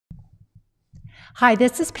Hi,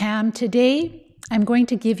 this is Pam. Today, I'm going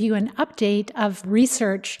to give you an update of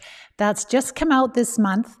research that's just come out this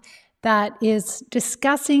month that is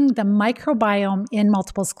discussing the microbiome in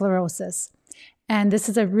multiple sclerosis. And this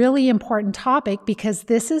is a really important topic because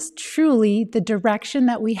this is truly the direction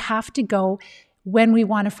that we have to go when we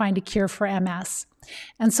want to find a cure for MS.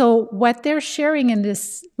 And so what they're sharing in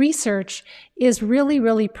this research is really,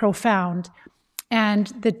 really profound. And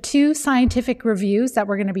the two scientific reviews that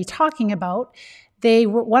we're going to be talking about,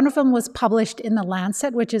 one of them was published in The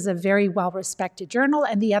Lancet, which is a very well-respected journal,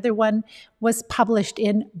 and the other one was published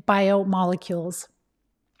in Biomolecules.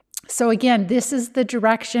 So again, this is the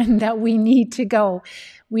direction that we need to go.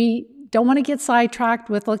 We don't want to get sidetracked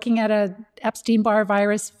with looking at a Epstein-Barr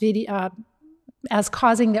virus video as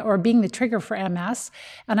causing or being the trigger for MS.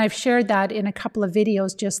 And I've shared that in a couple of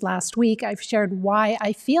videos just last week. I've shared why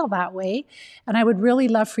I feel that way. And I would really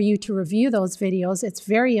love for you to review those videos. It's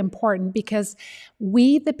very important because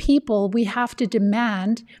we, the people, we have to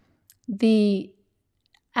demand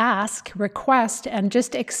request, and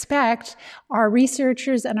just expect our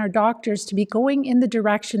researchers and our doctors to be going in the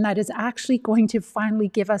direction that is actually going to finally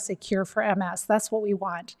give us a cure for MS. That's what we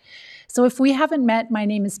want. So if we haven't met, my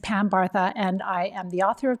name is Pam Bartha, and I am the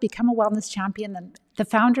author of Become a Wellness Champion and the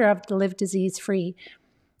founder of Live Disease Free.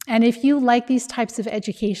 And if you like these types of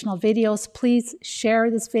educational videos, please share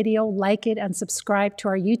this video, like it, and subscribe to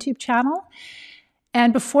our YouTube channel.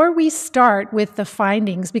 And before we start with the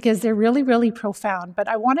findings, because they're really, really profound, but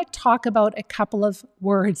I want to talk about a couple of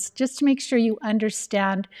words just to make sure you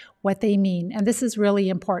understand what they mean. And this is really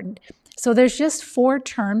important. So there's just 4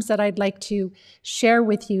 terms that I'd like to share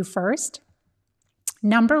with you first.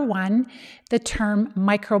 Number 1, the term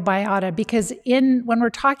microbiota, because when we're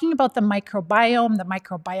talking about the microbiome, the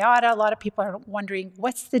microbiota, a lot of people are wondering,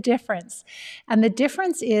 what's the difference? And the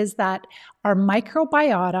difference is that our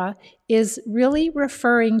microbiota is really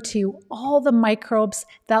referring to all the microbes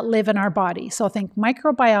that live in our body. So think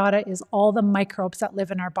microbiota is all the microbes that live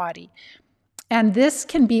in our body. And this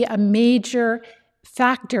can be a major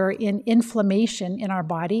factor in inflammation in our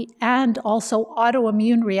body and also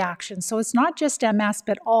autoimmune reactions. So it's not just MS,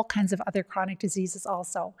 but all kinds of other chronic diseases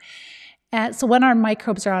also. And so when our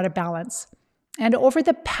microbes are out of balance. And over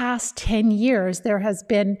the past 10 years, there has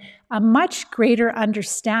been a much greater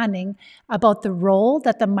understanding about the role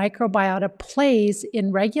that the microbiota plays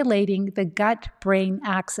in regulating the gut-brain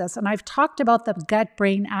axis. And I've talked about the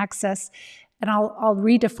gut-brain axis, and I'll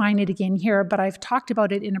redefine it again here, but I've talked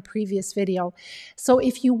about it in a previous video. So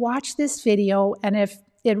if you watch this video and if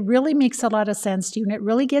it really makes a lot of sense to you and it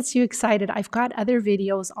really gets you excited, I've got other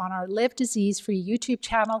videos on our Live Disease Free YouTube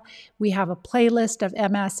channel. We have a playlist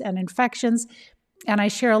of MS and infections, and I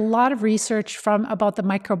share a lot of research about the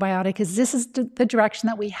microbiota because this is the direction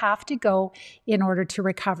that we have to go in order to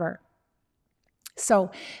recover.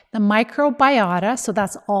 So the microbiota, so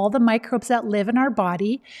that's all the microbes that live in our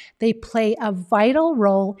body, they play a vital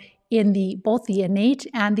role in both the innate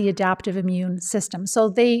and the adaptive immune system. So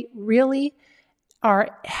they really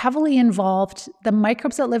are heavily involved. The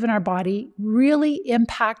microbes that live in our body really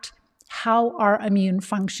impact how our immune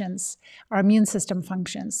system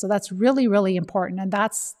functions. So that's really, really important. And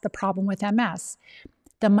that's the problem with MS.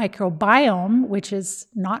 The microbiome, which is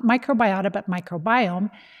not microbiota, but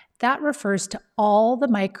microbiome, that refers to all the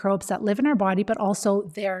microbes that live in our body, but also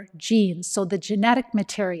their genes, so the genetic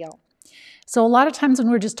material. So a lot of times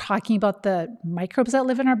when we're just talking about the microbes that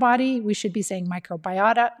live in our body, we should be saying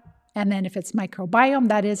microbiota. And then if it's microbiome,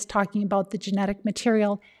 that is talking about the genetic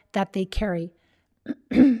material that they carry.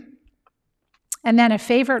 And then a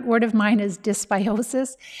favorite word of mine is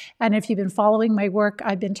dysbiosis. And if you've been following my work,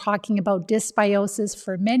 I've been talking about dysbiosis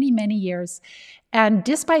for many, many years. And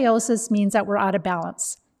dysbiosis means that we're out of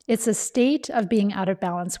balance. It's a state of being out of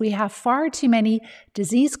balance. We have far too many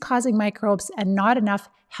disease-causing microbes and not enough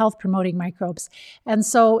health-promoting microbes. And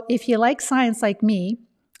so if you like science like me,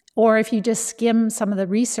 or if you just skim some of the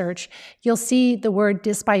research, you'll see the word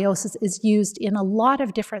dysbiosis is used in a lot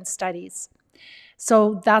of different studies.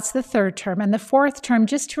 So that's the 3rd term. And the 4th term,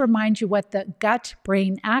 just to remind you what the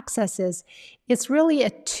gut-brain axis is, it's really a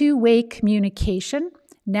two-way communication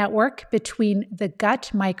network between the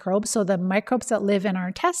gut microbes, so the microbes that live in our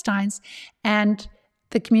intestines, and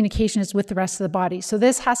the communication is with the rest of the body. So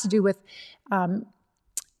this has to do with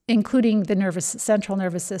including the central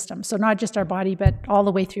nervous system. So not just our body, but all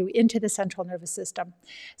the way through into the central nervous system.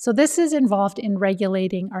 So this is involved in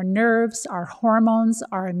regulating our nerves, our hormones,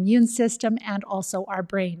 our immune system, and also our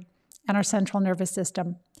brain and our central nervous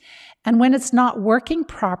system. And when it's not working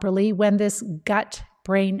properly, when this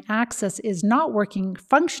gut-brain axis is not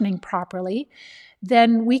functioning properly,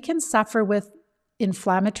 then we can suffer with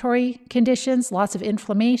inflammatory conditions, lots of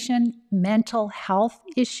inflammation, mental health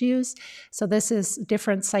issues. So this is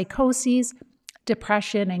different psychoses,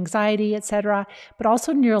 depression, anxiety, etc., but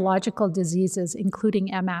also neurological diseases, including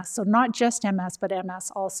MS. So not just MS, but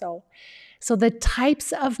MS also. So the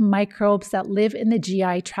types of microbes that live in the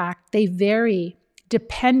GI tract, they vary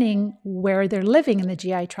depending where they're living in the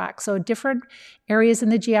GI tract. So different areas in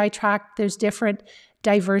the GI tract, there's different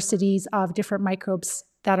diversities of different microbes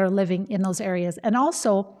that are living in those areas. And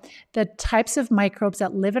also the types of microbes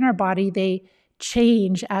that live in our body, they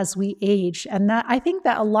change as we age. And I think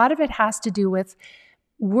that a lot of it has to do with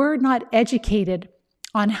we're not educated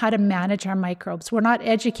on how to manage our microbes. We're not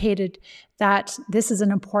educated that this is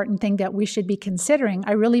an important thing that we should be considering.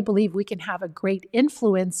 I really believe we can have a great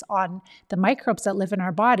influence on the microbes that live in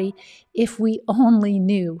our body if we only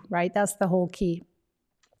knew, right? That's the whole key.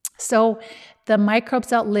 So the microbes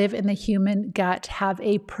that live in the human gut have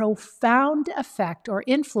a profound effect or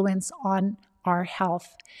influence on our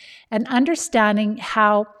health. And understanding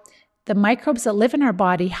how the microbes that live in our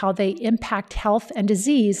body, how they impact health and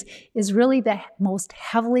disease, is really the most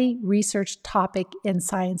heavily researched topic in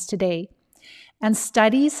science today. And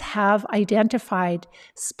studies have identified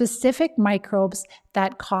specific microbes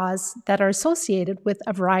that are associated with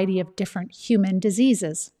a variety of different human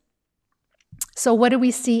diseases. So what do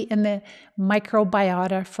we see in the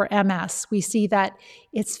microbiota for MS? We see that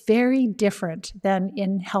it's very different than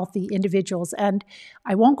in healthy individuals. And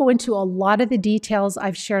I won't go into a lot of the details.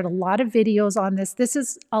 I've shared a lot of videos on this. This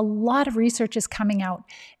is a lot of research is coming out.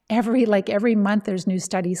 Every month there's new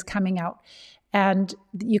studies coming out. And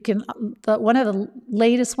one of the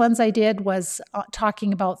latest ones I did was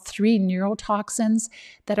talking about 3 neurotoxins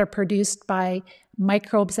that are produced by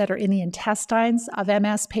microbes that are in the intestines of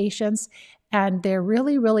MS patients. And they're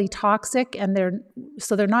really, really toxic. And they're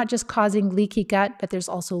not just causing leaky gut, but there's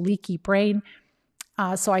also leaky brain.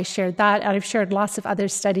 So I shared that. And I've shared lots of other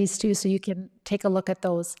studies too, so you can take a look at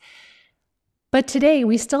those. But today,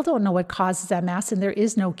 we still don't know what causes MS, and there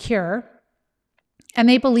is no cure. And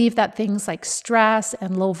they believe that things like stress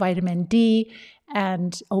and low vitamin D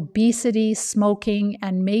and obesity, smoking,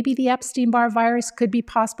 and maybe the Epstein-Barr virus could be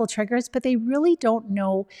possible triggers, but they really don't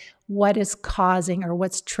know what is causing or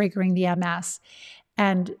what's triggering the MS.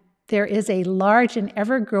 And there is a large and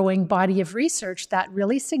ever-growing body of research that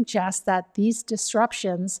really suggests that these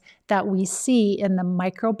disruptions that we see in the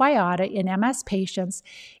microbiota in MS patients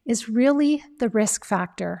is really the risk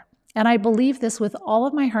factor. And I believe this with all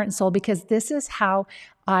of my heart and soul because this is how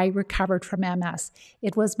I recovered from MS.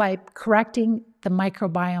 It was by correcting the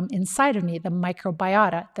microbiome inside of me, the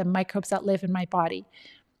microbiota, the microbes that live in my body.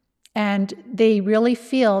 And they really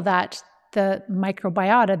feel that the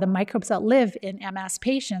microbiota, the microbes that live in MS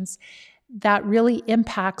patients, that really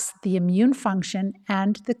impacts the immune function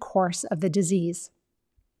and the course of the disease.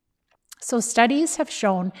 So studies have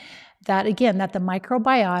shown that, again, that the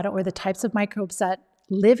microbiota or the types of microbes that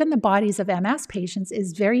live in the bodies of MS patients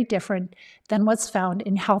is very different than what's found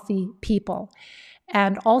in healthy people.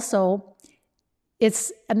 And also,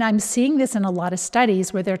 and I'm seeing this in a lot of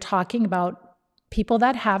studies where they're talking about people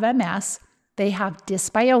that have MS, they have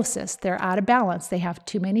dysbiosis, they're out of balance, they have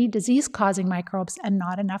too many disease-causing microbes and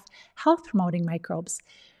not enough health-promoting microbes.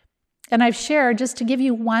 And I've shared, just to give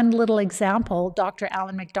you one little example, Dr.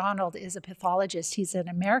 Alan McDonald is a pathologist. He's an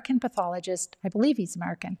American pathologist. I believe he's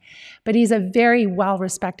American, but he's a very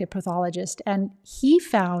well-respected pathologist. And he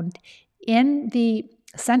found in the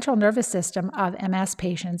central nervous system of MS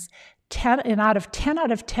patients, 10 out of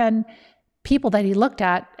 10 people that he looked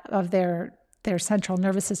at of their central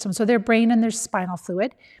nervous system, so their brain and their spinal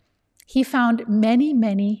fluid, he found many,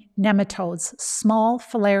 many nematodes, small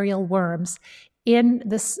filarial worms,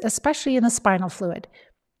 especially in the spinal fluid.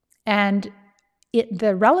 And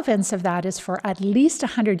the relevance of that is for at least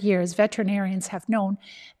 100 years, veterinarians have known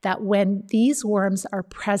that when these worms are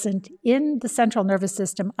present in the central nervous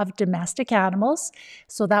system of domestic animals,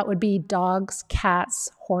 so that would be dogs,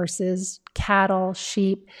 cats, horses, cattle,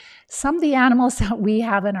 sheep, some of the animals that we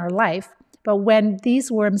have in our life, but when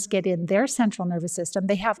these worms get in their central nervous system,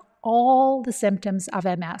 they have all the symptoms of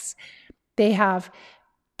MS. They have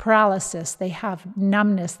paralysis, they have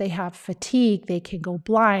numbness, they have fatigue, they can go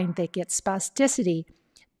blind, they get spasticity,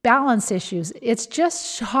 balance issues. It's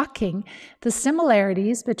just shocking the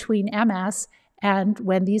similarities between MS and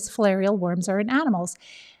when these filarial worms are in animals.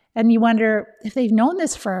 And you wonder, if they've known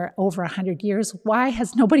this for over 100 years, why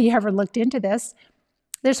has nobody ever looked into this?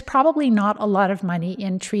 There's probably not a lot of money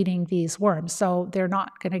in treating these worms, so they're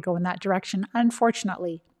not going to go in that direction,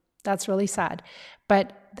 unfortunately. That's really sad,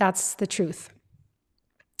 but that's the truth.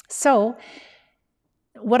 So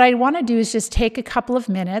what I want to do is just take a couple of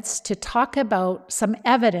minutes to talk about some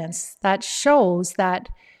evidence that shows that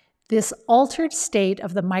this altered state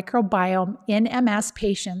of the microbiome in MS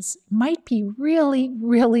patients might be really,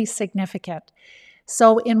 really significant.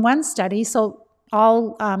 So in one study,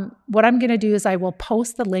 what I'm going to do is I will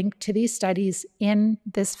post the link to these studies in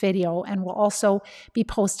this video, and we'll also be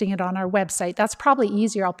posting it on our website. That's probably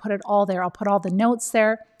easier. I'll put it all there. I'll put all the notes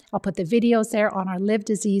there. I'll put the videos there on our Live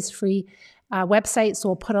Disease Free website. So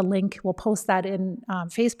we'll put a link. We'll post that in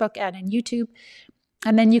Facebook and in YouTube.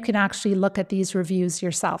 And then you can actually look at these reviews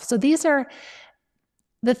yourself. So the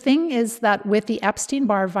thing is that with the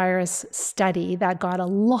Epstein-Barr virus study that got a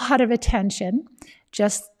lot of attention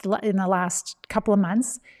just in the last couple of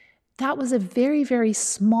months, that was a very, very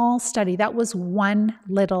small study. That was one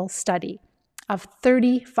little study of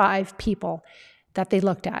 35 people that they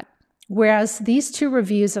looked at. Whereas these two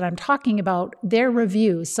reviews that I'm talking about, they're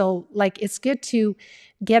reviews. So it's good to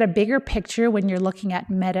get a bigger picture when you're looking at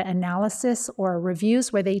meta-analysis or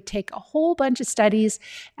reviews where they take a whole bunch of studies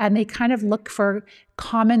and they kind of look for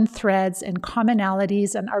common threads and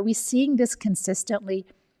commonalities. And are we seeing this consistently?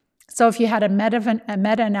 So if you had a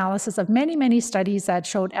meta-analysis of many, many studies that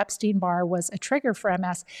showed Epstein-Barr was a trigger for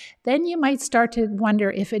MS, then you might start to wonder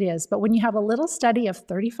if it is. But when you have a little study of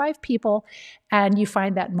 35 people and you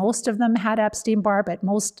find that most of them had Epstein-Barr, but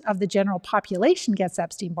most of the general population gets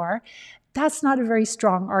Epstein-Barr, that's not a very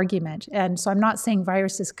strong argument. And so I'm not saying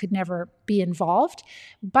viruses could never be involved,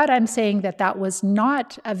 but I'm saying that that was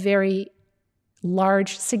not a very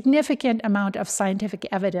large, significant amount of scientific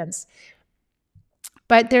evidence.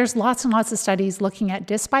 But there's lots and lots of studies looking at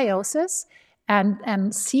dysbiosis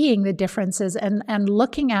and seeing the differences and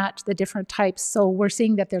looking at the different types. So we're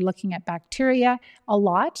seeing that they're looking at bacteria a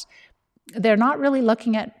lot. They're not really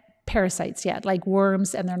looking at parasites yet, like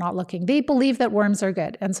worms, and they believe that worms are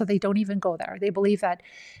good, and so they don't even go there. They believe that,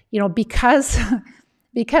 because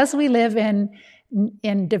we live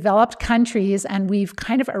in developed countries and we've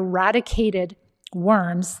kind of eradicated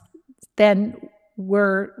worms, then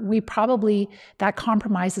that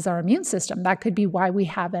compromises our immune system. That could be why we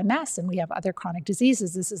have MS and we have other chronic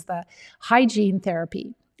diseases. This is the hygiene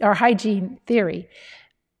therapy or hygiene theory.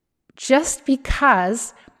 Just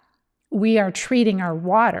because we are treating our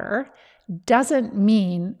water doesn't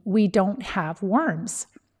mean we don't have worms.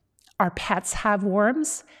 Our pets have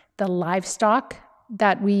worms. The livestock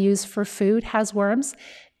that we use for food has worms.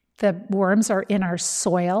 The worms are in our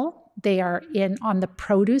soil. They are on the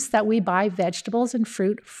produce that we buy, vegetables and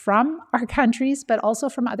fruit from our countries, but also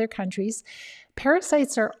from other countries.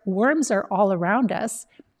 Worms are all around us.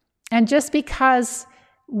 And just because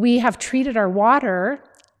we have treated our water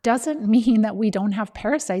doesn't mean that we don't have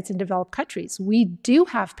parasites in developed countries. We do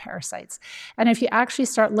have parasites. And if you actually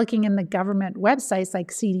start looking in the government websites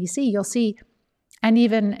like CDC, you'll see, and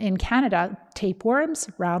even in Canada, tapeworms,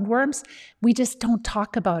 roundworms, we just don't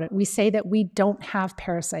talk about it. We say that we don't have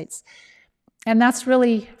parasites. And that's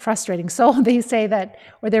really frustrating. So they say that,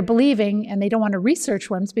 or they're believing, and they don't want to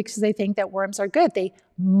research worms because they think that worms are good. They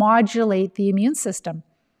modulate the immune system.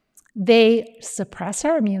 They suppress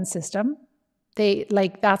our immune system.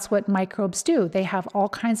 That's what microbes do. They have all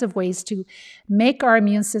kinds of ways to make our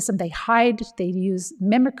immune system. They hide, they use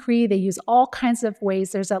mimicry, they use all kinds of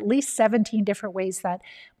ways. There's at least 17 different ways that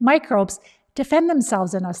microbes defend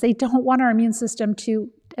themselves in us. They don't want our immune system to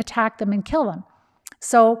attack them and kill them.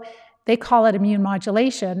 So they call it immune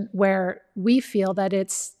modulation, where we feel that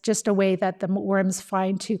it's just a way that the worms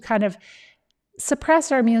find to kind of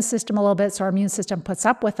suppress our immune system a little bit so our immune system puts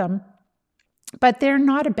up with them. But they're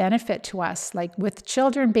not a benefit to us. Like with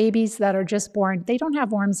children, babies that are just born, they don't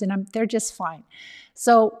have worms in them. They're just fine.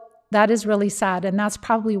 So that is really sad. And that's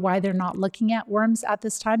probably why they're not looking at worms at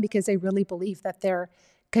this time, because they really believe that they're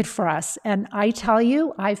good for us. And I tell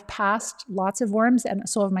you, I've passed lots of worms, and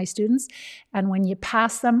so have my students. And when you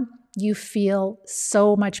pass them, you feel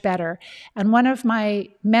so much better. And one of my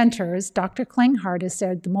mentors, Dr. Klinghardt, has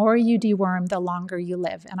said, the more you deworm, the longer you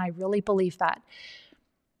live. And I really believe that.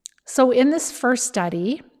 So in this first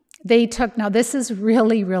study, now this is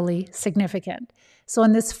really, really significant. So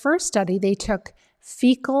in this first study, they took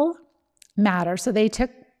fecal matter. So they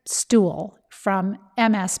took stool from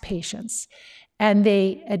MS patients and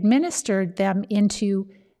they administered them into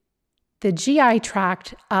the GI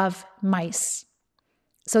tract of mice.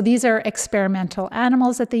 So these are experimental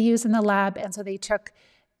animals that they use in the lab. And so they took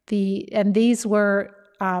and these were,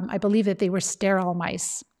 I believe that they were sterile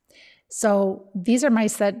mice. So these are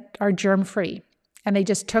mice that are germ-free, and they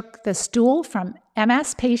just took the stool from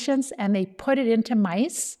MS patients and they put it into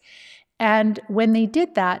mice. And when they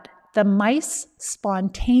did that, the mice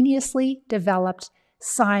spontaneously developed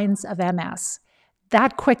signs of MS.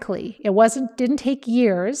 that quickly. Didn't take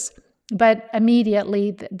years, but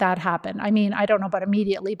immediately that happened. I mean, I don't know about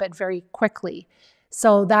immediately, but very quickly.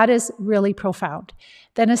 So that is really profound.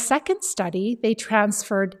 Then a second study, they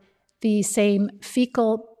transferred the same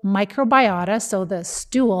fecal microbiota, so the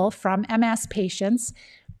stool from MS patients,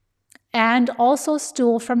 and also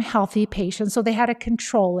stool from healthy patients. So they had a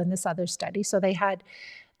control in this other study. So they had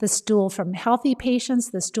the stool from healthy patients,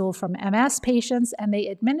 the stool from MS patients, and they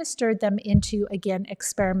administered them into, again,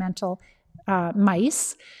 experimental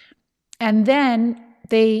mice. And then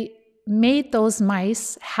they made those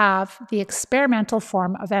mice have the experimental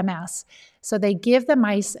form of MS. So they give the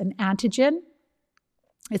mice an antigen.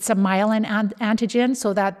 It's a myelin antigen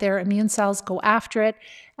so that their immune cells go after it,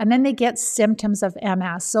 and then they get symptoms of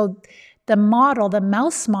MS. So the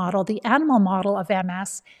mouse model, the animal model of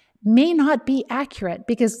MS may not be accurate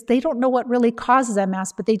because they don't know what really causes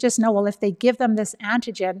MS, but they just know, well, if they give them this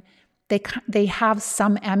antigen, they have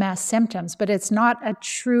some MS symptoms, but it's not a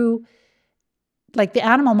true, like the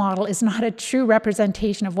animal model is not a true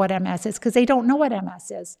representation of what MS is because they don't know what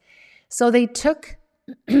MS is. So they took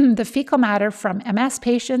the fecal matter from MS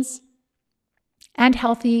patients and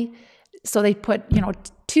healthy. So they put,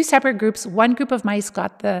 two separate groups. One group of mice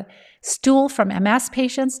got the stool from MS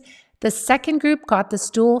patients. The second group got the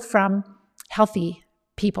stool from healthy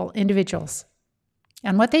people, individuals.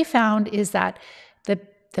 And what they found is that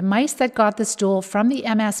the mice that got the stool from the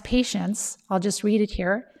MS patients, I'll just read it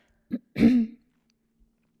here.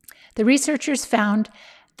 The researchers found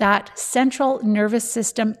that central nervous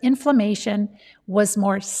system inflammation was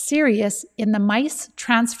more serious in the mice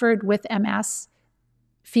transferred with MS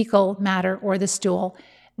fecal matter or the stool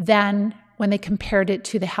than when they compared it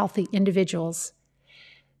to the healthy individuals.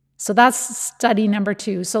 So that's study number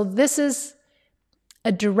 2. So this is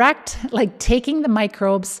a direct, like taking the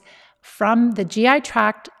microbes from the GI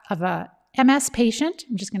tract of a MS patient.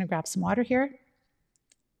 I'm just going to grab some water here.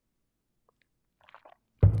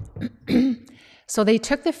 So they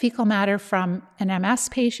took the fecal matter from an MS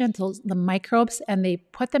patient, the microbes, and they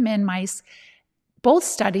put them in mice. Both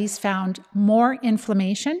studies found more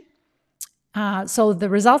inflammation. So the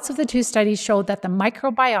results of the 2 studies showed that the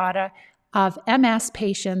microbiota of MS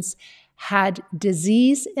patients had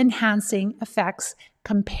disease-enhancing effects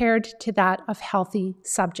compared to that of healthy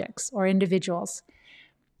subjects or individuals.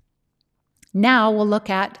 Now we'll look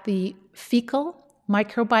at the fecal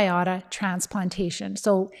microbiota transplantation.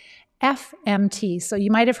 So FMT. So you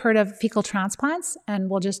might have heard of fecal transplants, and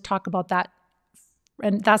we'll just talk about that.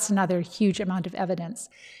 And that's another huge amount of evidence.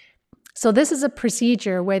 So this is a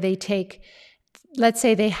procedure where they take, let's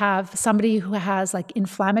say they have somebody who has like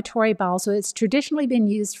inflammatory bowel. So it's traditionally been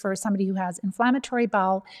used for somebody who has inflammatory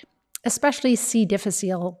bowel, especially C.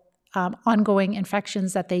 difficile, ongoing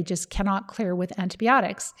infections that they just cannot clear with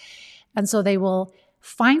antibiotics. And so they will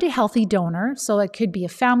find a healthy donor. So it could be a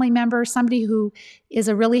family member, somebody who is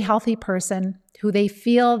a really healthy person, who they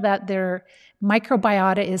feel that their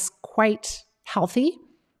microbiota is quite healthy.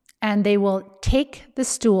 And they will take the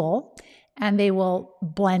stool and they will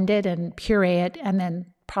blend it and puree it and then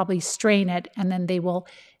probably strain it. And then they will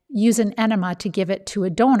use an enema to give it to a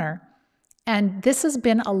donor. And this has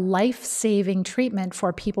been a life-saving treatment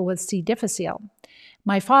for people with C. difficile.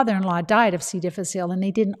 My father-in-law died of C. difficile and they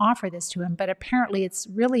didn't offer this to him, but apparently it's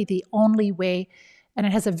really the only way, and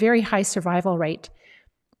it has a very high survival rate.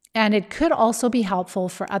 And it could also be helpful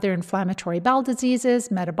for other inflammatory bowel diseases,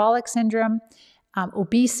 metabolic syndrome,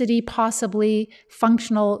 obesity, possibly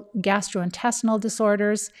functional gastrointestinal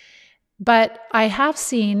disorders. But I have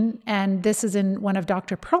seen, and this is in one of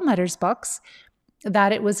Dr. Perlmutter's books,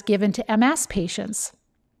 that it was given to MS patients.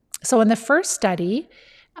 So in the first study,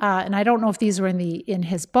 and I don't know if these were in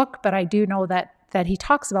his book, but I do know that he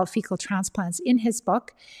talks about fecal transplants in his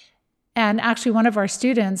book. And actually, one of our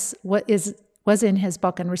students was in his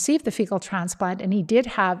book and received the fecal transplant, and he did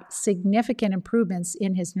have significant improvements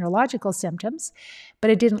in his neurological symptoms,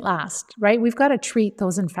 but it didn't last, right? We've got to treat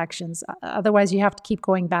those infections. Otherwise, you have to keep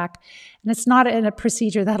going back. And it's not a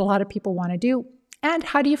procedure that a lot of people want to do. And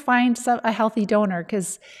how do you find a healthy donor?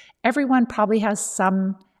 Because everyone probably has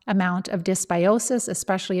some amount of dysbiosis,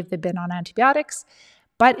 especially if they've been on antibiotics,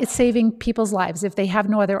 but it's saving people's lives. If they have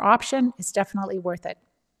no other option, it's definitely worth it.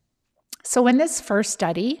 So in this first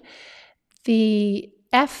study, the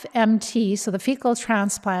FMT, so the fecal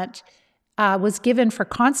transplant, was given for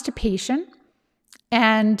constipation,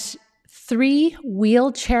 and 3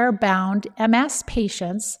 wheelchair-bound MS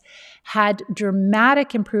patients had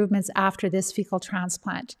dramatic improvements after this fecal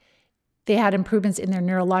transplant. They had improvements in their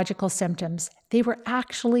neurological symptoms. They were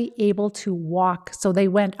actually able to walk. So they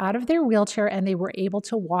went out of their wheelchair and they were able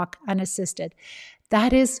to walk unassisted.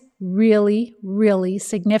 That is really, really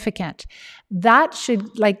significant. That's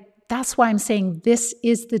why I'm saying this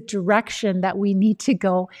is the direction that we need to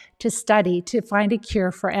go to study to find a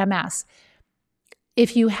cure for MS.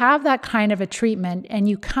 If you have that kind of a treatment and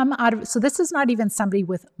you come out of, so this is not even somebody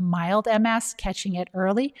with mild MS catching it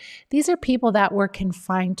early. These are people that were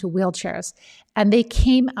confined to wheelchairs and they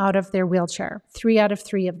came out of their wheelchair, 3 out of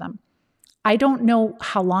 3 of them. I don't know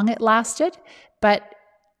how long it lasted, but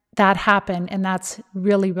that happened, and that's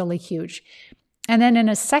really, really huge. And then in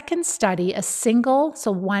a second study,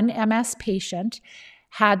 one MS patient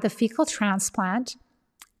had the fecal transplant,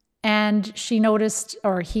 and he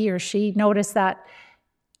or she noticed that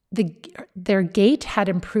their gait had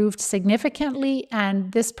improved significantly,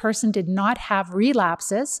 and this person did not have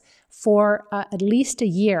relapses for at least a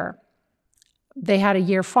year. They had a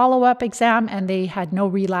year follow-up exam, and they had no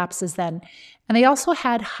relapses then. And they also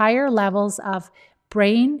had higher levels of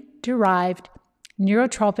brain-derived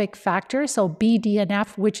neurotropic factor, so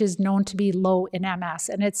BDNF, which is known to be low in MS.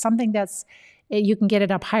 And it's something you can get it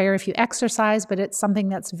up higher if you exercise, but it's something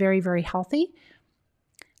that's very, very healthy.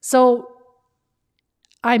 So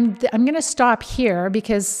I'm going to stop here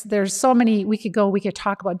because there's so many, we could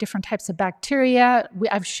talk about different types of bacteria.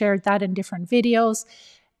 I've shared that in different videos.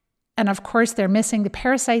 And of course, they're missing the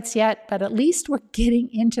parasites yet, but at least we're getting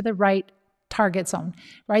into the right target zone,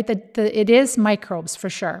 right? It is microbes for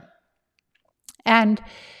sure. And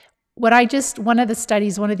one of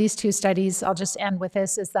these 2 studies, I'll just end with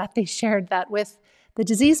this, is that they shared that with the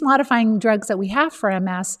disease-modifying drugs that we have for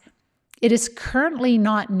MS, it is currently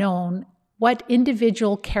not known what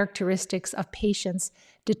individual characteristics of patients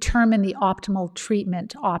determine the optimal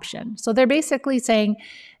treatment option. So they're basically saying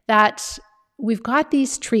that we've got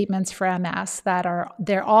these treatments for MS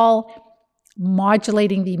they're all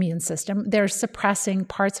modulating the immune system. They're suppressing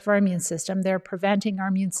parts of our immune system. They're preventing our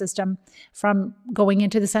immune system from going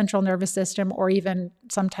into the central nervous system, or even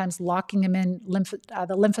sometimes locking them in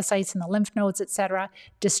the lymphocytes and the lymph nodes, etc.,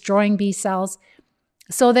 destroying B cells.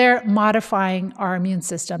 So they're modifying our immune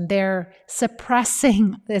system. They're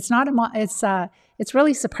suppressing. It's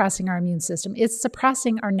really suppressing our immune system. It's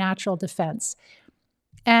suppressing our natural defense.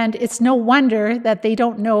 And it's no wonder that they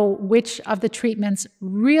don't know which of the treatments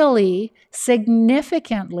really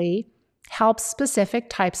significantly help specific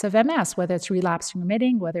types of MS, whether it's relapsing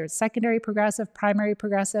remitting, whether it's secondary progressive, primary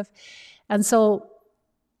progressive. And so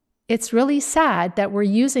it's really sad that we're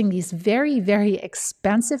using these very, very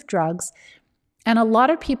expensive drugs. And a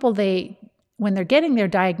lot of people, when they're getting their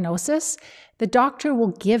diagnosis, the doctor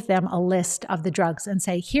will give them a list of the drugs and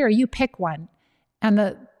say, here, you pick one. And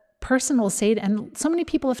the person will say, and so many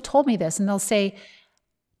people have told me this, and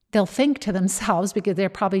they'll think to themselves, because they're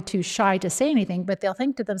probably too shy to say anything, but they'll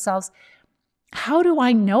think to themselves, how do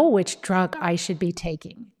I know which drug I should be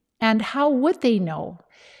taking? And how would they know?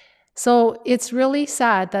 So it's really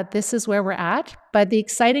sad that this is where we're at. But the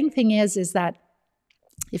exciting thing is that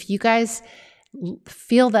if you guys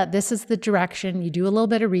feel that this is the direction, you do a little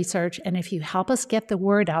bit of research, and if you help us get the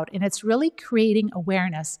word out, and it's really creating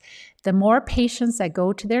awareness, the more patients that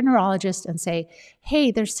go to their neurologist and say, hey,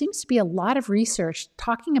 there seems to be a lot of research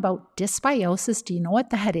talking about dysbiosis. Do you know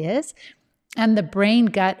what that is? And the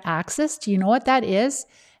brain-gut axis, do you know what that is?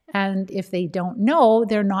 And if they don't know,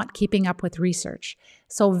 they're not keeping up with research.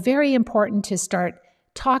 So very important to start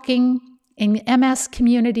talking in MS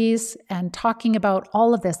communities and talking about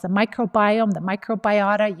all of this, the microbiome, the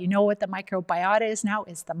microbiota. You know what the microbiota is now,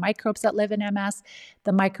 is the microbes that live in MS.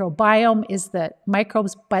 The microbiome is the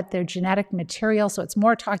microbes, but their genetic material. So it's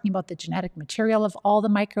more talking about the genetic material of all the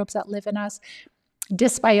microbes that live in us.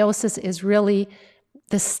 Dysbiosis is really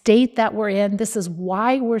the state that we're in. This is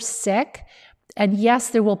why we're sick. And yes,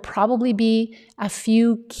 there will probably be a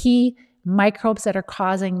few key microbes that are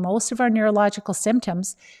causing most of our neurological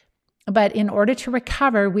symptoms. But in order to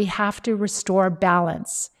recover, we have to restore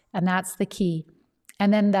balance, and that's the key.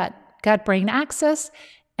 And then that gut-brain axis,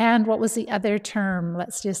 and what was the other term?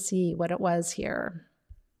 Let's just see what it was here.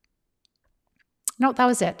 No, that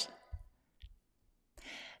was it.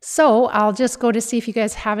 So I'll just go to see if you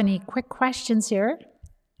guys have any quick questions here.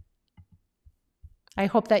 I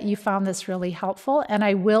hope that you found this really helpful, and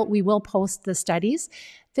we will post the studies.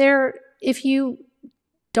 If you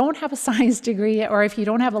don't have a science degree, or if you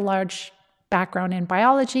don't have a large background in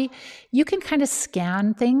biology, you can kind of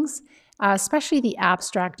scan things, especially the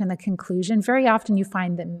abstract and the conclusion. Very often you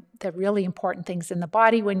find the really important things in the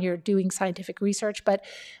body when you're doing scientific research. But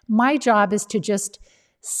my job is to just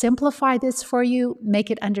simplify this for you, make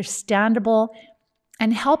it understandable,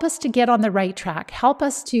 and help us to get on the right track. Help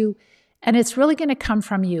us to And it's really going to come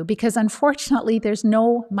from you, because unfortunately, there's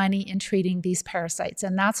no money in treating these parasites.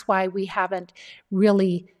 And that's why we haven't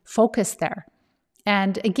really focused there.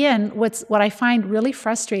 And again, what I find really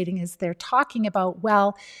frustrating is they're talking about,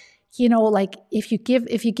 well, like if you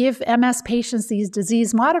give MS patients these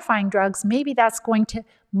disease modifying drugs, maybe that's going to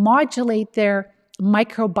modulate their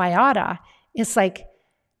microbiota. It's like,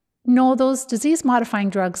 no, those disease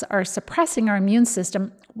modifying drugs are suppressing our immune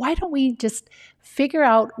system. Why don't we just figure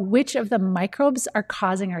out which of the microbes are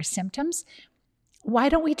causing our symptoms? Why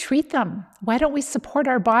don't we treat them? Why don't we support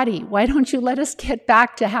our body? Why don't you let us get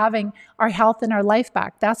back to having our health and our life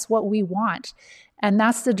back? That's what we want. And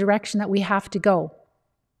that's the direction that we have to go.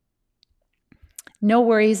 No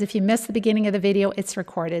worries, if you missed the beginning of the video, it's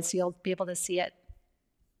recorded, so you'll be able to see it.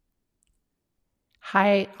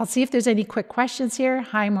 Hi, I'll see if there's any quick questions here.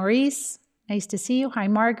 Hi, Maurice. Nice to see you. Hi,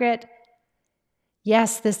 Margaret.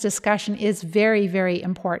 Yes, this discussion is very, very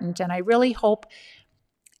important, and I really hope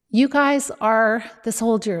you guys are the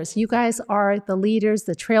soldiers. You guys are the leaders,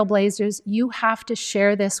 the trailblazers. You have to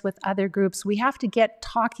share this with other groups. We have to get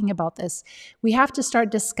talking about this. We have to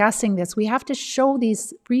start discussing this. We have to show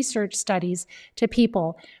these research studies to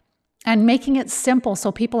people and making it simple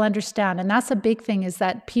so people understand. And that's a big thing, is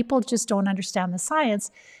that people just don't understand the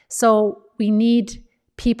science. So we need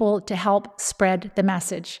people to help spread the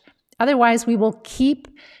message. Otherwise, we will keep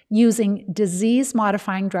using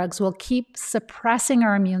disease-modifying drugs. We'll keep suppressing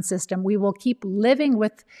our immune system. We will keep living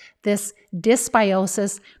with this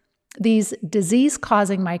dysbiosis, these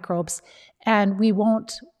disease-causing microbes, and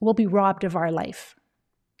we'll be robbed of our life.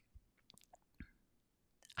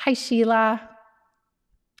 Hi, Sheila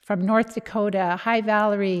from North Dakota. Hi,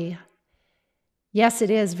 Valerie. Yes, it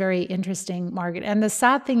is very interesting, Margaret. And the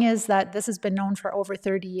sad thing is that this has been known for over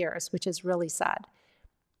 30 years, which is really sad.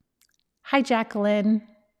 Hi, Jacqueline.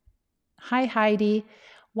 Hi, Heidi.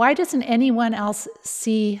 Why doesn't anyone else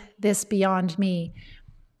see this beyond me?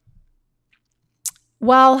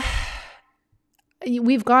 Well,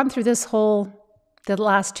 we've gone through the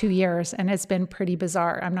last 2 years, and it's been pretty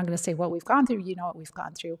bizarre. I'm not going to say what we've gone through. You know what we've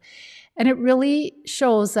gone through. And it really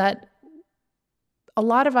shows that a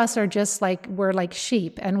lot of us are just we're like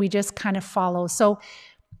sheep, and we just kind of follow. So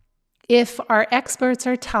if our experts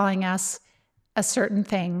are telling us a certain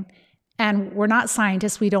thing, and we're not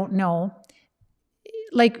scientists, we don't know.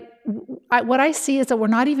 What I see is that we're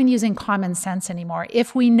not even using common sense anymore.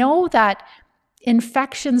 If we know that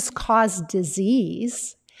infections cause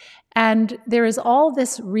disease, and there is all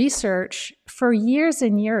this research for years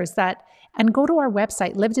and years and go to our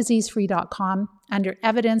website, livediseasefree.com, under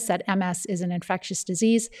evidence that MS is an infectious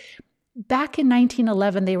disease. Back in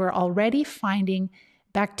 1911, they were already finding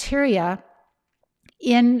bacteria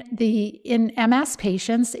in MS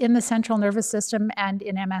patients, in the central nervous system, and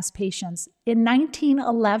in MS patients in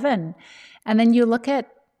 1911. And then you look at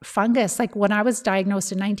fungus, like when I was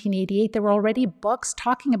diagnosed in 1988, there were already books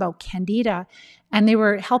talking about Candida, and they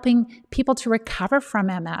were helping people to recover from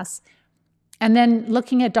MS. And then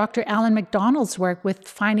looking at Dr. Alan McDonald's work with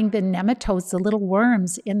finding the nematodes, the little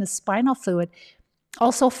worms in the spinal fluid,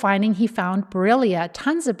 also he found Borrelia,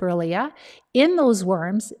 tons of Borrelia in those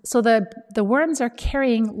worms. So the worms are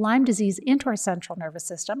carrying Lyme disease into our central nervous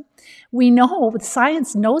system. We know,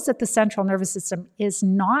 science knows that the central nervous system is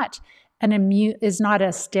not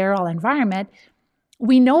a sterile environment.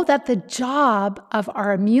 We know that the job of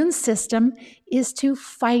our immune system is to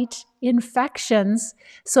fight infections.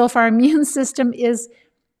 So if our immune system is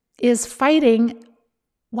fighting,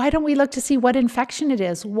 why don't we look to see what infection it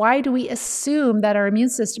is? Why do we assume that our immune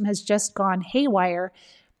system has just gone haywire,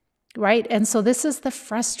 right? And so this is the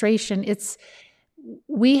frustration.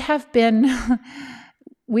 We've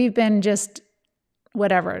been just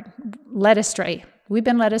led astray. We've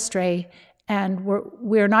been led astray, and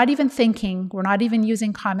we're not even thinking. We're not even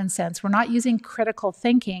using common sense. We're not using critical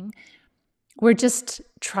thinking. We're just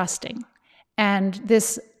trusting. And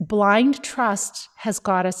this blind trust has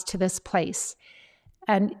got us to this place.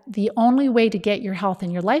 And the only way to get your health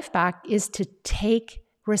and your life back is to take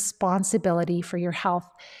responsibility for your health,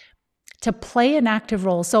 to play an active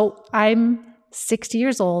role. So I'm 60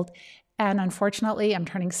 years old, and unfortunately, I'm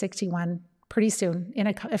turning 61 pretty soon, in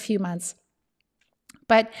a few months.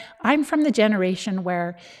 But I'm from the generation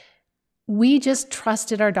where we just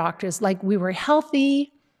trusted our doctors, like we were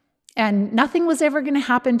healthy and nothing was ever going to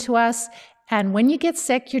happen to us. And when you get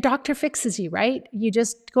sick, your doctor fixes you, right? You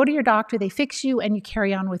just go to your doctor, they fix you, and you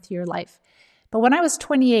carry on with your life. But when I was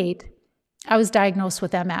 28, I was diagnosed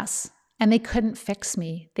with MS, and they couldn't fix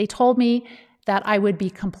me. They told me that I would be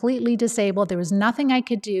completely disabled. There was nothing I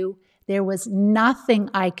could do. There was nothing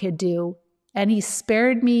I could do. And he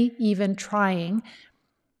spared me even trying.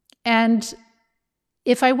 And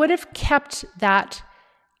if I would have kept that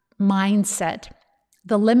mindset,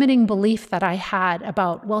 the limiting belief that I had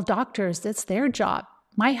about, well, doctors, it's their job.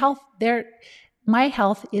 My health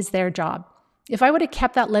is their job. If I would have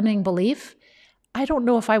kept that limiting belief, I don't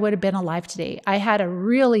know if I would have been alive today. I had a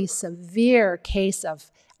really severe case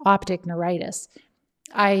of optic neuritis.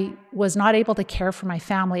 I was not able to care for my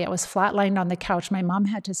family. I was flatlined on the couch. My mom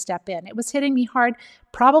had to step in. It was hitting me hard,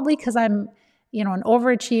 probably because I'm, an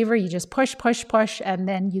overachiever. You just push, push, push, and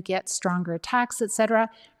then you get stronger attacks, etc.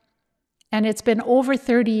 And it's been over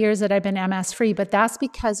 30 years that I've been MS-free, but that's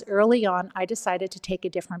because early on, I decided to take a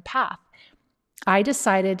different path. I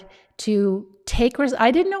decided to take risks.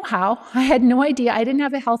 I didn't know how. I had no idea. I didn't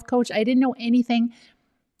have a health coach. I didn't know anything.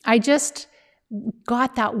 I just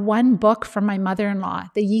got that one book from my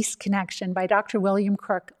mother-in-law, The Yeast Connection by Dr. William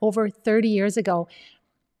Crook, over 30 years ago.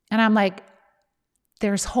 And I'm like,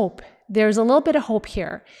 there's hope. There's a little bit of hope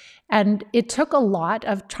here. And it took a lot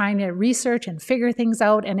of trying to research and figure things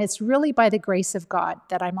out. And it's really by the grace of God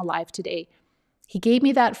that I'm alive today. He gave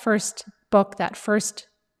me that first book, that first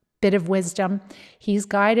bit of wisdom. He's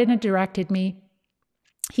guided and directed me.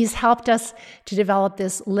 He's helped us to develop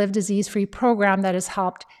this Live Disease-Free program that has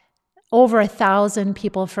helped over 1,000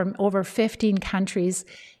 people from over 15 countries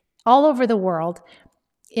all over the world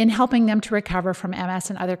in helping them to recover from MS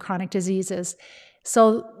and other chronic diseases.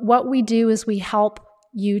 So what we do is we help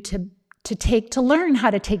you to learn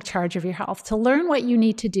how to take charge of your health, to learn what you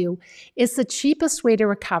need to do. It's the cheapest way to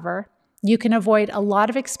recover. You can avoid a lot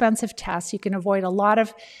of expensive tests. You can avoid a lot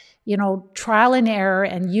of trial and error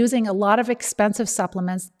and using a lot of expensive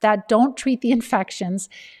supplements that don't treat the infections.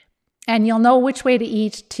 And you'll know which way to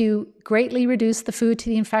eat to greatly reduce the food to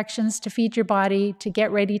the infections, to feed your body, to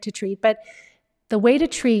get ready to treat. But the way to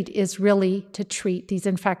treat is really to treat these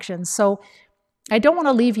infections. So I don't want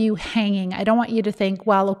to leave you hanging. I don't want you to think,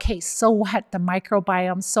 well, okay, so what? The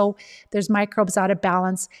microbiome, so there's microbes out of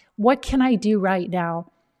balance. What can I do right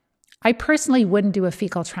now? I personally wouldn't do a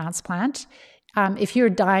fecal transplant. If you're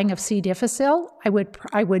dying of C. difficile,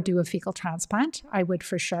 I would do a fecal transplant. I would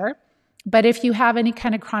for sure. But if you have any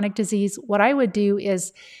kind of chronic disease, what I would do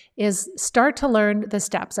is start to learn the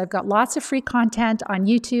steps. I've got lots of free content on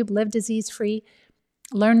YouTube, Live Disease Free.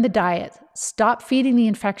 Learn the diet. Stop feeding the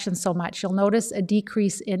infection so much. You'll notice a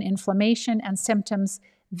decrease in inflammation and symptoms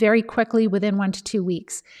very quickly within 1 to 2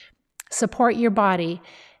 weeks. Support your body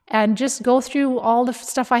and just go through all the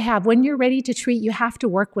stuff I have. When you're ready to treat, you have to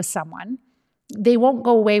work with someone. They won't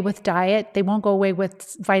go away with diet. They won't go away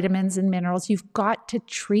with vitamins and minerals. You've got to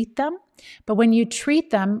treat them. But when you treat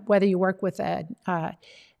them, whether you work with and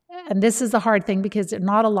this is the hard thing because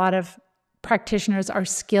not a lot of practitioners are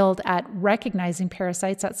skilled at recognizing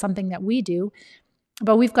parasites. That's something that we do.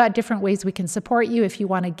 But we've got different ways we can support you. If you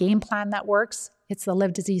want a game plan that works, it's the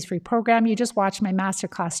Live Disease-Free program. You just watch my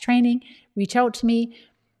masterclass training, reach out to me,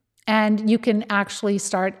 and you can actually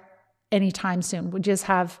start anytime soon.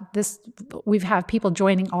 We've have people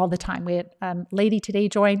joining all the time. We had a lady today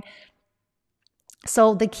join.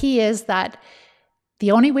 So the key is that the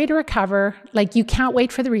only way to recover, you can't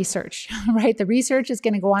wait for the research, right? The research is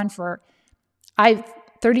going to go on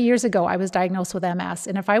 30 years ago, I was diagnosed with MS.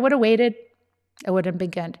 And if I would have waited, it wouldn't have been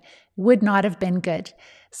good. Would not have been good.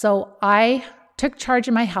 So I took charge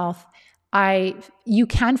of my health. You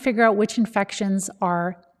can figure out which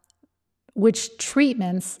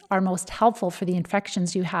treatments are most helpful for the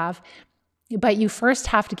infections you have. But you first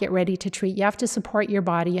have to get ready to treat. You have to support your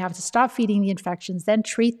body. You have to stop feeding the infections, then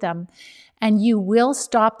treat them. And you will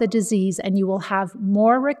stop the disease and you will have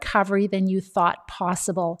more recovery than you thought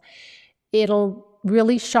possible. It'll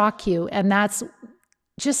really shock you. And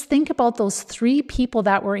just think about those 3 people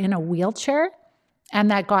that were in a wheelchair and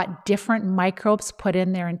that got different microbes put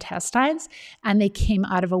in their intestines and they came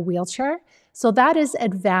out of a wheelchair. So that is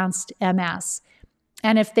advanced MS.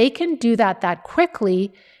 And if they can do that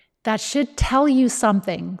quickly, that should tell you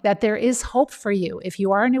something, that there is hope for you. If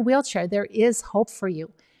you are in a wheelchair, there is hope for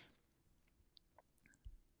you.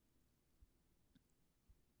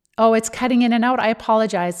 Oh, it's cutting in and out. I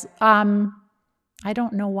apologize. I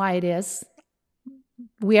don't know why it is.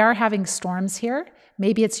 We are having storms here.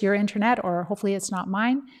 Maybe it's your internet or hopefully it's not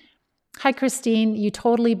mine. Hi, Christine. You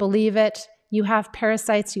totally believe it. You have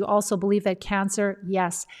parasites. You also believe that cancer.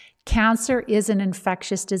 Yes, cancer is an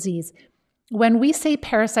infectious disease. When we say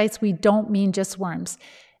parasites, we don't mean just worms.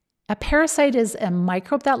 A parasite is a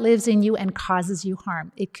microbe that lives in you and causes you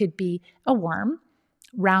harm. It could be a worm,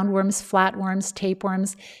 roundworms, flatworms,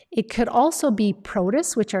 tapeworms. It could also be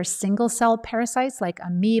protists, which are single-cell parasites like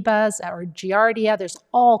amoebas or giardia. There's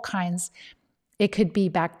all kinds. It could be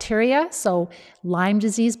bacteria, so Lyme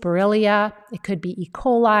disease, Borrelia. It could be E.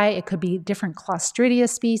 coli. It could be different Clostridia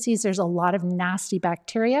species. There's a lot of nasty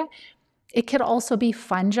bacteria. It could also be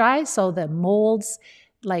fungi, so the molds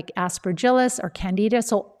like Aspergillus or Candida.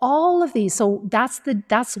 So all of these. So that's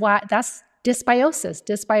dysbiosis.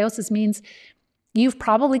 Dysbiosis means you've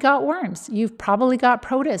probably got worms, you've probably got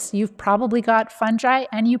protists, you've probably got fungi,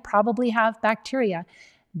 and you probably have bacteria,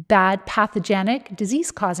 bad pathogenic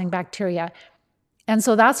disease-causing bacteria. And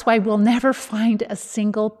so that's why we'll never find a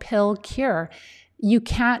single pill cure. You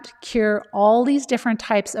can't cure all these different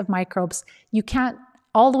types of microbes. You can't,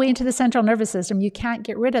 all the way into the central nervous system, you can't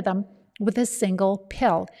get rid of them with a single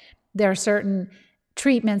pill. There are certain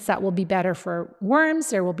treatments that will be better for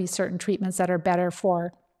worms. There will be certain treatments that are better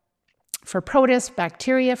for protists,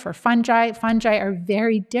 bacteria, for fungi. Fungi are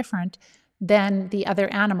very different than the other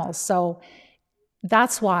animals. So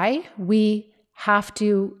that's why we have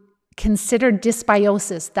to consider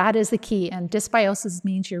dysbiosis. That is the key. And dysbiosis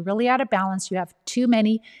means you're really out of balance. You have too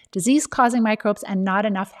many disease-causing microbes and not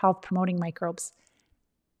enough health-promoting microbes.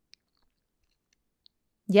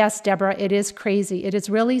 Yes, Deborah, it is crazy. It is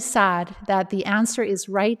really sad that the answer is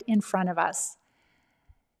right in front of us.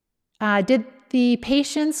 Did the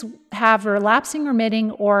patients have relapsing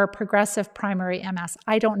remitting or progressive primary MS?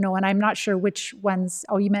 I don't know, and I'm not sure which ones.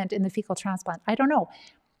 Oh, you meant in the fecal transplant. I don't know.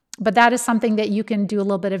 But that is something that you can do a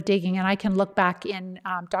little bit of digging, and I can look back in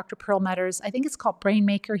Dr. Perlmutter's, I think it's called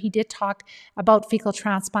Brainmaker. He did talk about fecal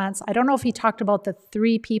transplants. I don't know if he talked about the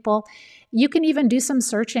 3 people. You can even do some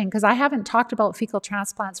searching, because I haven't talked about fecal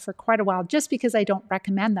transplants for quite a while, just because I don't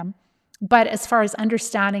recommend them. But as far as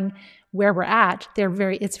understanding where we're at,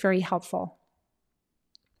 it's very helpful.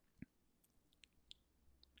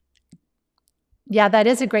 Yeah, that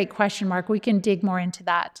is a great question, Mark. We can dig more into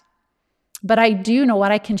that. But I do know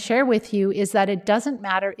what I can share with you is that it doesn't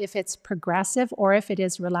matter if it's progressive or if it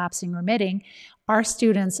is relapsing remitting. Our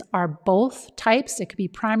students are both types. It could be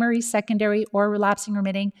primary, secondary, or relapsing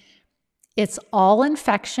remitting. It's all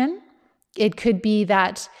infection. It could be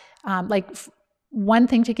that, one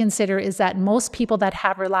thing to consider is that most people that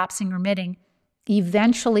have relapsing remitting,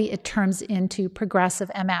 eventually it turns into progressive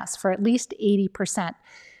MS for at least 80%.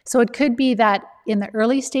 So it could be that in the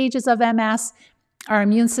early stages of MS, our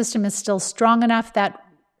immune system is still strong enough that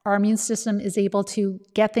our immune system is able to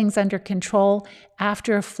get things under control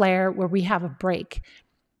after a flare where we have a break.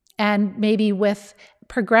 And maybe with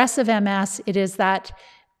progressive MS, it is that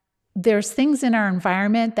there's things in our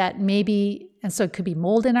environment that maybe, and so it could be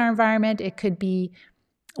mold in our environment, it could be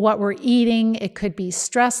what we're eating, it could be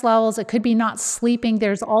stress levels, it could be not sleeping.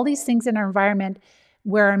 There's all these things in our environment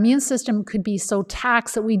where our immune system could be so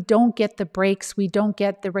taxed that we don't get the breaks, we don't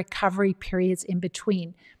get the recovery periods in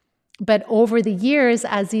between. But over the years,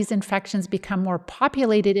 as these infections become more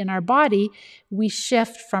populated in our body, we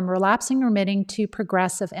shift from relapsing remitting to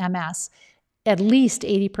progressive MS. At least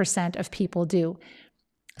 80% of people do.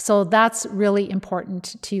 So that's really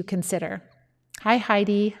important to consider. Hi,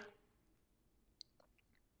 Heidi.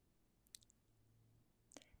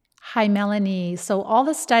 Hi, Melanie. So all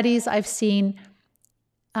the studies I've seen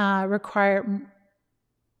require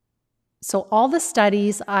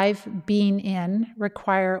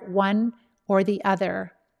one or the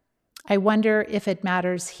other. I wonder if it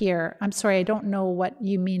matters here. I'm sorry, I don't know what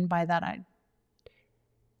you mean by that.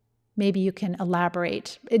 Maybe you can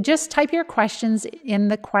elaborate. Just type your questions in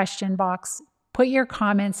the question box. Put your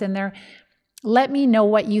comments in there. Let me know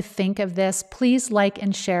what you think of this. Please like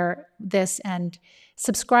and share this and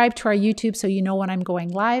subscribe to our YouTube so you know when I'm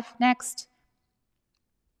going live next.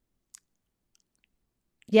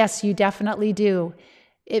 Yes, you definitely do.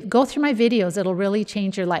 Go through my videos. It'll really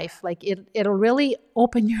change your life. It'll really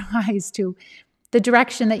open your eyes to the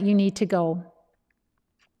direction that you need to go.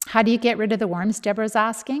 How do you get rid of the worms? Deborah's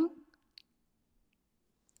asking.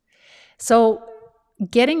 So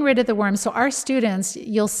getting rid of the worms. So our students,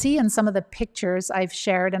 you'll see in some of the pictures I've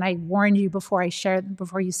shared, and I warn you before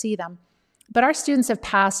you see them, but our students have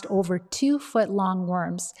passed over 2-foot-long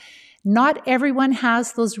worms. Not everyone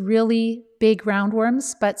has those really big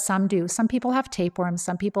roundworms, but some do. Some people have tapeworms.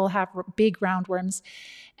 Some people have big roundworms.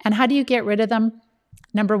 And how do you get rid of them?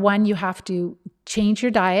 Number one, you have to change your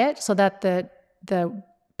diet so that the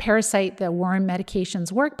parasite, the worm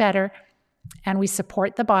medications work better, and we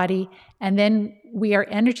support the body. And then we are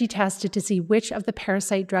energy tested to see which of the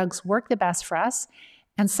parasite drugs work the best for us.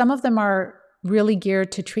 And some of them are really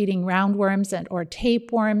geared to treating roundworms or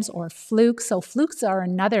tapeworms or flukes. So flukes are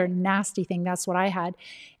another nasty thing. That's what I had.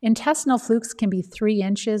 Intestinal flukes can be 3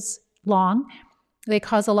 inches long. They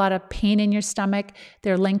cause a lot of pain in your stomach.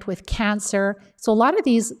 They're linked with cancer. So a lot of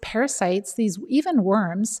these parasites, these even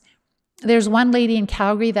worms, There's one lady in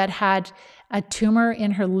Calgary that had a tumor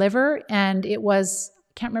in her liver, and it was,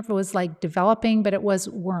 I can't remember if it was like developing, but it was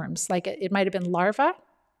worms. Like it might have been larvae.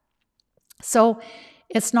 So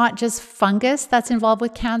it's not just fungus that's involved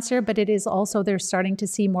with cancer, but it is also, they're starting to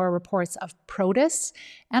see more reports of protists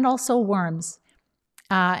and also worms.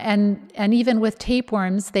 And even with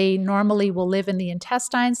tapeworms, they normally will live in the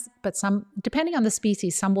intestines, but some, depending on the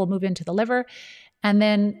species, some will move into the liver. And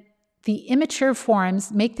then the immature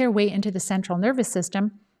forms make their way into the central nervous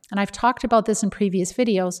system. And I've talked about this in previous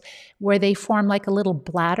videos, where they form like a little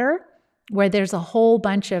bladder, where there's a whole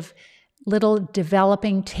bunch of little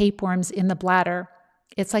developing tapeworms in the bladder.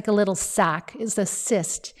 It's like a little sac, it's a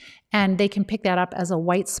cyst, and they can pick that up as a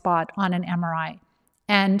white spot on an MRI.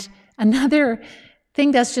 And another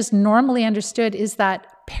thing that's just normally understood is that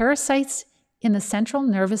parasites in the central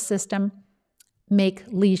nervous system make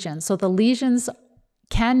lesions. So the lesions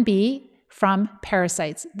can be from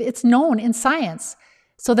parasites. It's known in science.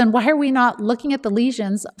 So then why are we not looking at the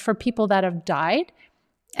lesions for people that have died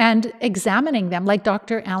and examining them like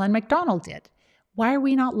Dr. Alan McDonald did? Why are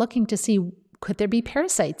we not looking to see, could there be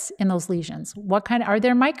parasites in those lesions? What kind, are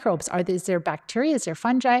there microbes? Is there bacteria? Is there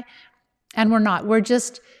fungi? And we're not. We're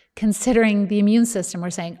just considering the immune system. We're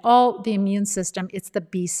saying, oh, the immune system, it's the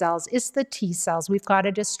B cells, it's the T cells. We've got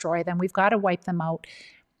to destroy them. We've got to wipe them out.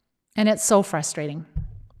 And it's so frustrating.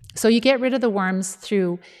 So you get rid of the worms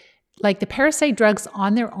through, like, the parasite drugs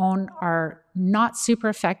on their own are not super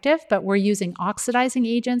effective, but we're using oxidizing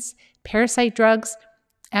agents, parasite drugs,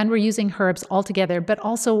 and we're using herbs all together, but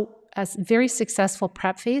also a very successful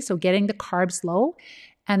prep phase. So getting the carbs low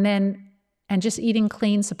and just eating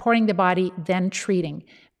clean, supporting the body, then treating,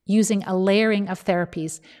 using a layering of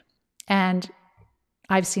therapies. And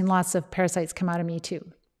I've seen lots of parasites come out of me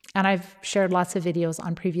too. And I've shared lots of videos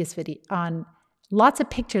on lots of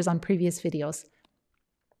pictures on previous videos.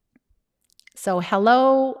 So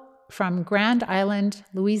hello from Grand Island,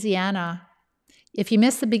 Louisiana. If you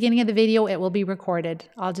missed the beginning of the video, it will be recorded.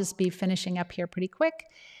 I'll just be finishing up here pretty quick.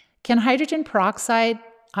 Can hydrogen peroxide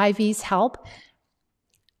IVs help?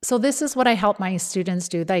 So this is what I help my students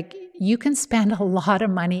do. Like, you can spend a lot of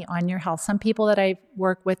money on your health. Some people that I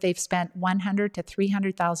work with, they've spent $100,000 to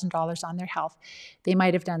 $300,000 on their health. They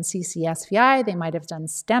might have done CCSVI, they might have done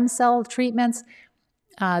stem cell treatments.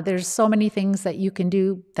 There's so many things that you can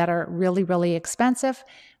do that are really, really expensive.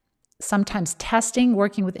 Sometimes testing,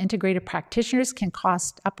 working with integrated practitioners, can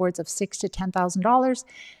cost upwards of $6,000 to $10,000,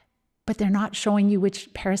 but they're not showing you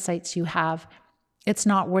which parasites you have. It's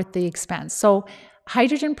not worth the expense. So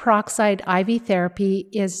hydrogen peroxide IV therapy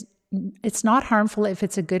it's not harmful if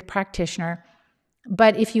it's a good practitioner,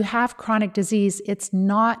 but if you have chronic disease, it's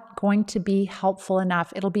not going to be helpful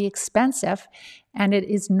enough. It'll be expensive, and it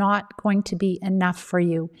is not going to be enough for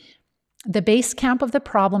you. The base camp of the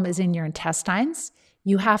problem is in your intestines.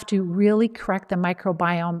 You have to really correct the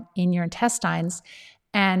microbiome in your intestines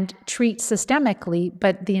and treat systemically,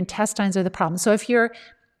 but the intestines are the problem. So if you're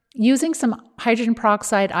using some hydrogen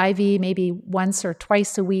peroxide IV maybe once or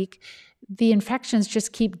twice a week, the infections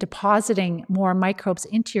just keep depositing more microbes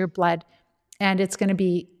into your blood, and it's going to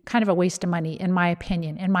be kind of a waste of money, in my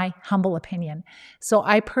opinion, in my humble opinion. So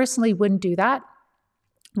I personally wouldn't do that.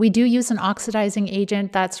 We do use an oxidizing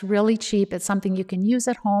agent that's really cheap. It's something you can use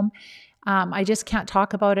at home. I just can't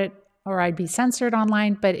talk about it or I'd be censored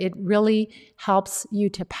online, but it really helps you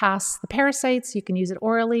to pass the parasites. You can use it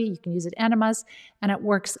orally, you can use it enemas, and it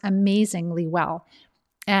works amazingly well.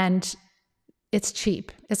 And it's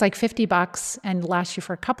cheap. It's like $50 and lasts you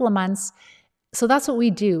for a couple of months. So that's what we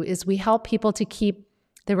do, is we help people to keep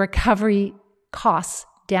the recovery costs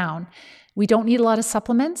down. We don't need a lot of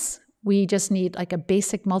supplements. We just need like a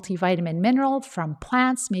basic multivitamin mineral from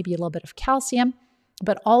plants, maybe a little bit of calcium.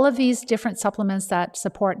 But all of these different supplements that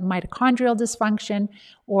support mitochondrial dysfunction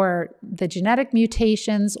or the genetic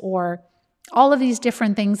mutations or all of these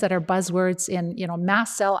different things that are buzzwords in,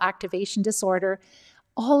 mast cell activation disorder,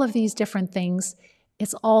 all of these different things,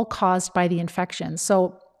 it's all caused by the infection.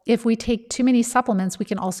 So if we take too many supplements, we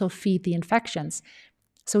can also feed the infections.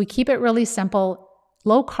 So we keep it really simple,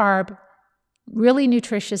 low carb, really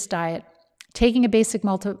nutritious diet, taking a basic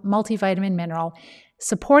multivitamin mineral,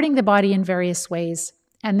 supporting the body in various ways,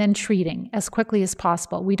 and then treating as quickly as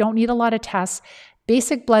possible. We don't need a lot of tests,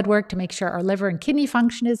 basic blood work to make sure our liver and kidney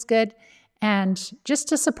function is good, and just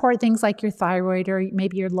to support things like your thyroid, or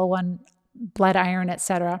maybe you're low on blood iron,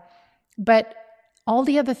 etc. But all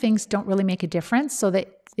the other things don't really make a difference. So that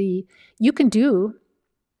you can do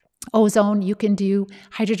ozone, you can do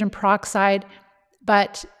hydrogen peroxide,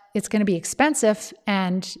 but it's going to be expensive.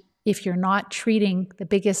 And if you're not treating the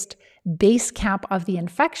biggest base camp of the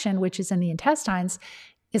infection, which is in the intestines,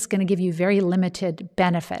 it's going to give you very limited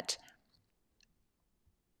benefit.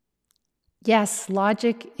 Yes,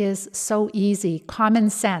 logic is so easy. Common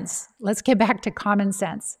sense. Let's get back to common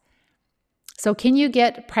sense. So can you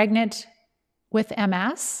get pregnant with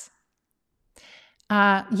MS?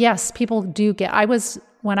 Yes, people do get.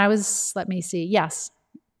 Let me see. Yes,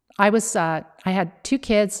 I had 2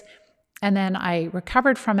 kids, and then I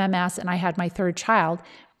recovered from MS and I had my 3rd child.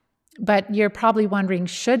 But you're probably wondering,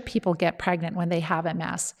 should people get pregnant when they have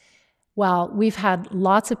MS? Well, we've had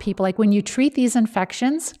lots of people, like when you treat these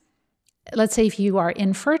infections, let's say if you are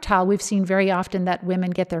infertile, we've seen very often that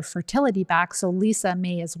women get their fertility back. So Lisa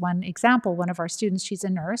May is one example, one of our students. She's a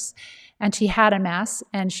nurse and she had MS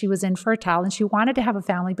and she was infertile and she wanted to have a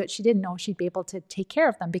family, but she didn't know she'd be able to take care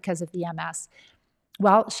of them because of the MS.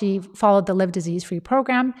 Well, she followed the Live Disease-Free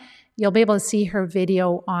program. You'll be able to see her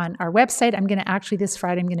video on our website. I'm going to actually, this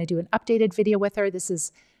Friday, I'm going to do an updated video with her. This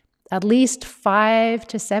is at least 5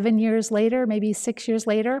 to 7 years later, maybe 6 years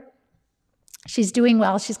later. She's doing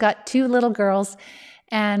well. She's got 2 little girls.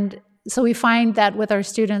 And so we find that with our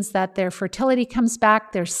students that their fertility comes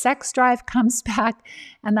back, their sex drive comes back,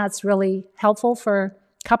 and that's really helpful for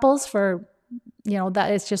couples,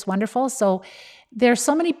 that it's just wonderful. So there's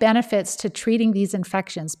so many benefits to treating these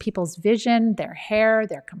infections, people's vision, their hair,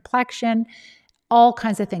 their complexion, all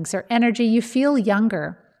kinds of things, their energy. You feel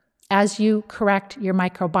younger as you correct your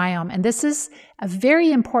microbiome. And this is a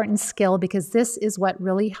very important skill because this is what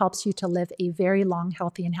really helps you to live a very long,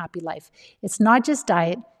 healthy, and happy life. It's not just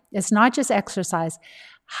diet. It's not just exercise.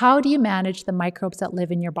 How do you manage the microbes that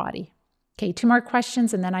live in your body? Okay, 2 more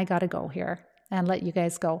questions and then I got to go here and let you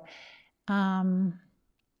guys go.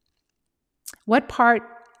 What part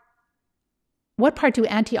do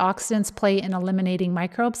antioxidants play in eliminating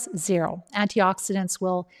microbes? 0. Antioxidants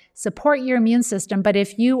will support your immune system, but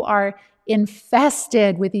if you are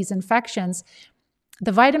infested with these infections,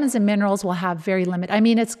 the vitamins and minerals will have very limited. I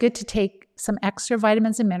mean, it's good to take some extra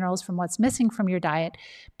vitamins and minerals from what's missing from your diet,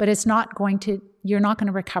 but you're not going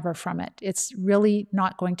to recover from it. It's really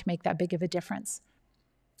not going to make that big of a difference.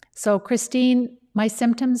 So Christine, my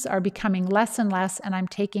symptoms are becoming less and less, and I'm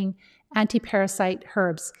taking anti-parasite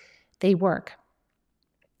herbs. They work.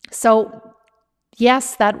 So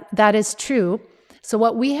yes, that is true. So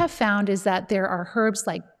what we have found is that there are herbs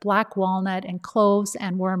like black walnut and cloves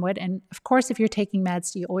and wormwood. And of course, if you're taking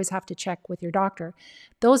meds, you always have to check with your doctor.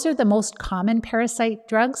 Those are the most common parasite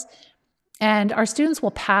drugs. And our students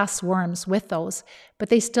will pass worms with those, but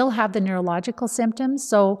they still have the neurological symptoms.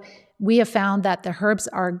 So we have found that the herbs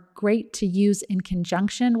are great to use in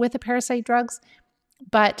conjunction with the parasite drugs.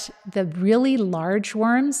 But the really large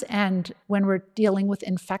worms, and when we're dealing with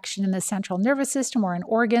infection in the central nervous system or in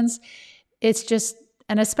organs, it's just,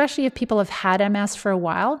 and especially if people have had MS for a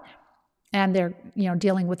while and they're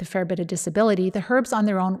dealing with a fair bit of disability, the herbs on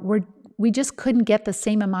their own, we just couldn't get the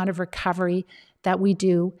same amount of recovery that we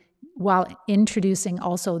do while introducing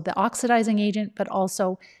also the oxidizing agent, but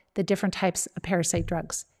also the different types of parasite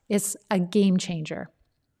drugs. It's a game changer.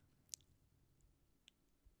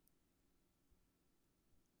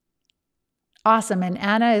 Awesome. And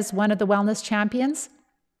Anna is one of the wellness champions.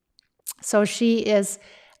 So she is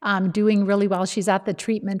doing really well. She's at the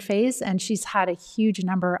treatment phase and she's had a huge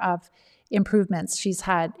number of improvements. She's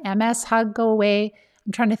had MS hug go away.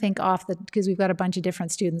 I'm trying to think because we've got a bunch of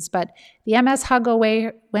different students, but the MS hug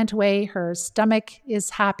went away. Her stomach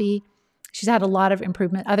is happy. She's had a lot of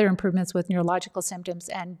other improvements with neurological symptoms.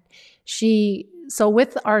 And so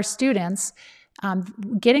with our students,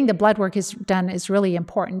 getting the blood work done is really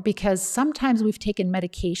important because sometimes we've taken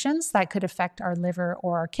medications that could affect our liver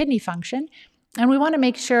or our kidney function, and we want to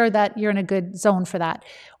make sure that you're in a good zone for that.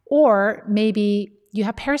 Or maybe you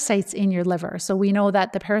have parasites in your liver. So we know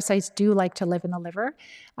that the parasites do like to live in the liver.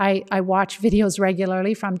 I watch videos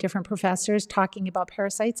regularly from different professors talking about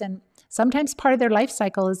parasites, and sometimes part of their life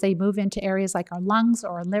cycle is they move into areas like our lungs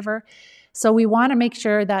or our liver. So we want to make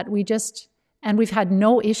sure that and we've had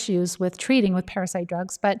no issues with treating with parasite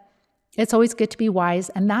drugs, but it's always good to be wise,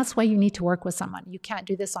 and that's why you need to work with someone. You can't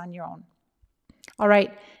do this on your own. All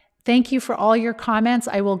right. Thank you for all your comments.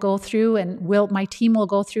 I will go through and my team will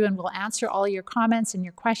go through and we'll answer all your comments and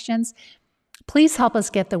your questions. Please help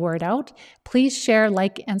us get the word out. Please share,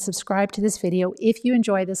 like, and subscribe to this video if you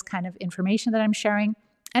enjoy this kind of information that I'm sharing.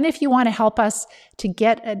 And if you want to help us to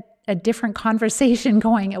get a different conversation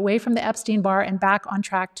going away from the Epstein-Barr and back on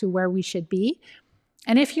track to where we should be.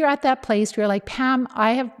 And if you're at that place where you're like, Pam,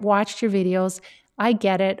 I have watched your videos. I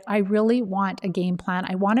get it. I really want a game plan.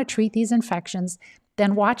 I want to treat these infections.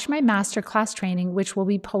 Then watch my masterclass training, which will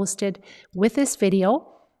be posted with this video.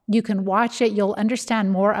 You can watch it. You'll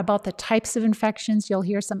understand more about the types of infections. You'll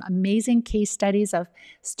hear some amazing case studies of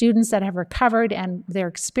students that have recovered and their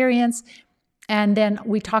experience. And then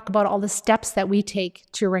we talk about all the steps that we take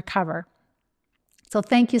to recover. So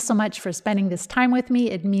thank you so much for spending this time with me.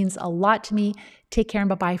 It means a lot to me. Take care and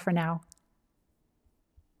bye-bye for now.